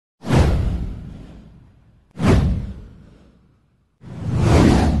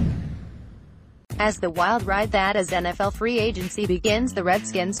As the wild ride that is NFL free agency begins, the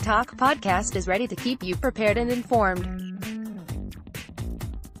Redskins Talk podcast is ready to keep you prepared and informed.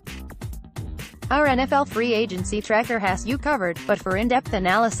 Our NFL free agency tracker has you covered, but for in-depth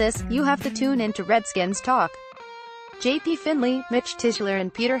analysis, you have to tune into Redskins Talk. JP Finlay, Mitch, Tischler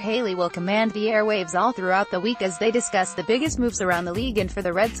and Hailey will command the airwaves all throughout the week as they discuss the biggest moves around the league and for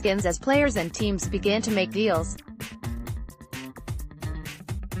the Redskins as players and teams begin to make deals.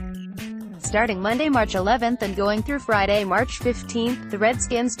 Starting Monday, March 11th and going through Friday, March 15th, the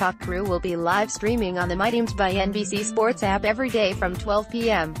Redskins Talk crew will be live streaming on the My Teams by NBC Sports app every day from 12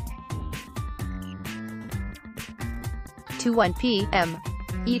 p.m. to 1 p.m.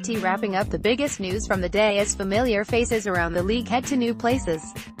 ET, wrapping up the biggest news from the day as familiar faces around the league head to new places.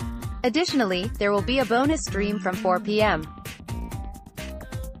 Additionally, there will be a bonus stream from 4 p.m.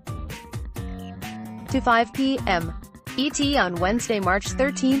 to 5 p.m. ET on Wednesday, March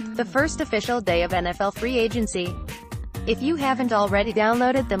 13th, the first official day of NFL free agency. If you haven't already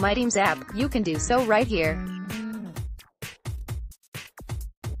downloaded the My Teams app, you can do so right here.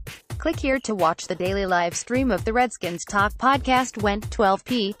 Click here to watch the daily live stream of the Redskins Talk podcast when 12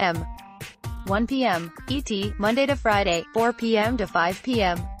 p.m. 1 p.m. ET, Monday to Friday, 4 p.m. to 5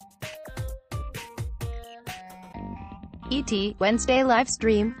 p.m. ET, Wednesday live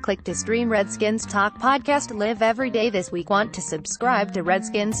stream. Click to stream Redskins Talk podcast live every day this week. Want to subscribe to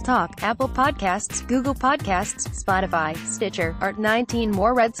Redskins Talk, Apple Podcasts, Google Podcasts, Spotify, Stitcher, Art 19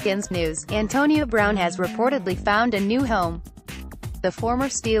 more Redskins news. Antonio Brown has reportedly found a new home. The former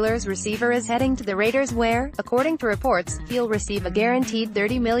Steelers receiver is heading to the Raiders where, according to reports, he'll receive a guaranteed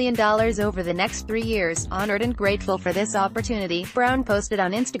 $30 million over the next 3 years. Honored and grateful for this opportunity, Brown posted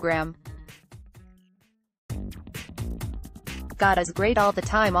on Instagram. God is great all the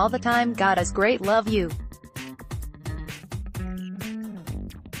time, God is great, love you.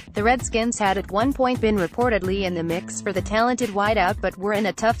 The Redskins had at one point been reportedly in the mix for the talented wideout but were in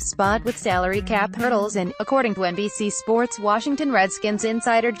a tough spot with salary cap hurdles and, according to NBC Sports Washington Redskins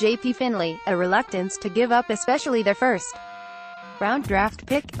insider JP Finlay, a reluctance to give up especially their first-round draft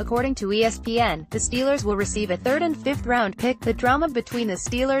pick. According to ESPN, the Steelers will receive a third and fifth-round pick. The drama between the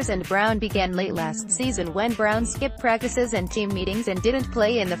Steelers and Brown began late last season when Brown skipped practices and team meetings and didn't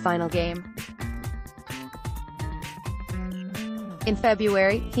play in the final game. In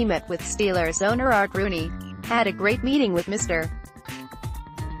February, he met with Steelers owner Art Rooney. Had a great meeting with Mr.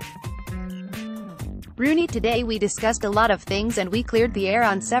 Rooney today. We discussed a lot of things and we cleared the air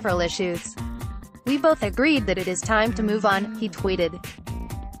on several issues. We both agreed that it is time to move on, he tweeted.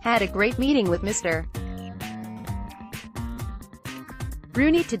 Had a great meeting with Mr.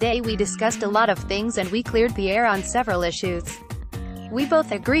 Rooney today. We discussed a lot of things and we cleared the air on several issues. We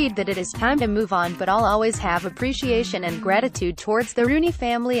both agreed that it is time to move on, but I'll always have appreciation and gratitude towards the Rooney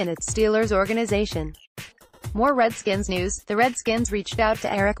family and its Steelers organization. More Redskins news. The Redskins reached out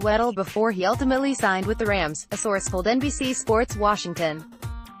to Eric Weddle before he ultimately signed with the Rams, a source told NBC Sports Washington.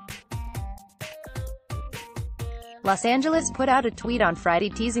 Los Angeles put out a tweet on Friday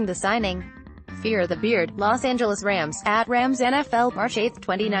teasing the signing. Fear the Beard, Los Angeles Rams, at Rams NFL, March 8,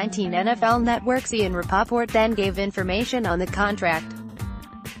 2019. NFL Network's Ian Rapoport then gave information on the contract.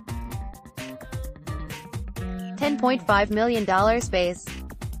 $10.5 million base.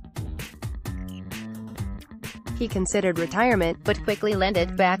 He considered retirement, but quickly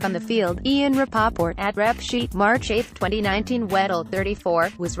landed back on the field. Ian Rapoport, at Rep Sheet, March 8, 2019. Weddle,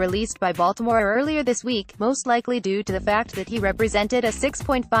 34, was released by Baltimore earlier this week, most likely due to the fact that he represented a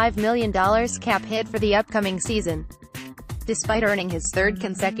 $6.5 million cap hit for the upcoming season. Despite earning his third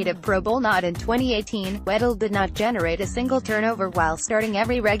consecutive Pro Bowl nod in 2018, Weddle did not generate a single turnover while starting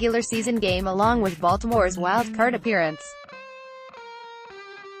every regular season game along with Baltimore's wild-card appearance.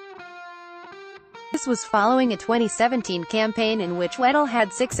 This was following a 2017 campaign in which Weddle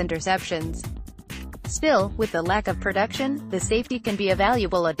had 6 interceptions. Still, with the lack of production, the safety can be a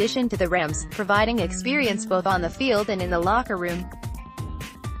valuable addition to the Rams, providing experience both on the field and in the locker room.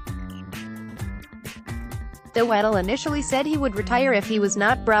 Though Weddle initially said he would retire if he was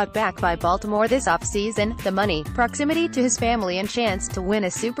not brought back by Baltimore this offseason, the money, proximity to his family and chance to win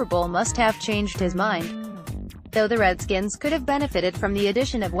a Super Bowl must have changed his mind. Though the Redskins could have benefited from the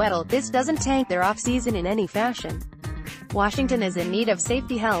addition of Weddle, this doesn't tank their offseason in any fashion. Washington is in need of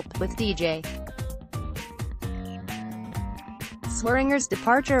safety help, with DJ Swearinger's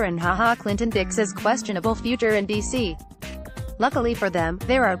departure and Clinton Dix's questionable future in D.C. Luckily for them,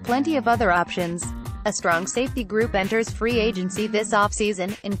 there are plenty of other options. A strong safety group enters free agency this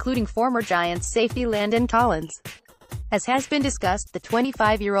offseason, including former Giants safety Landon Collins. As has been discussed, the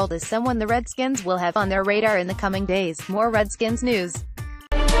 25-year-old is someone the Redskins will have on their radar in the coming days. More Redskins news.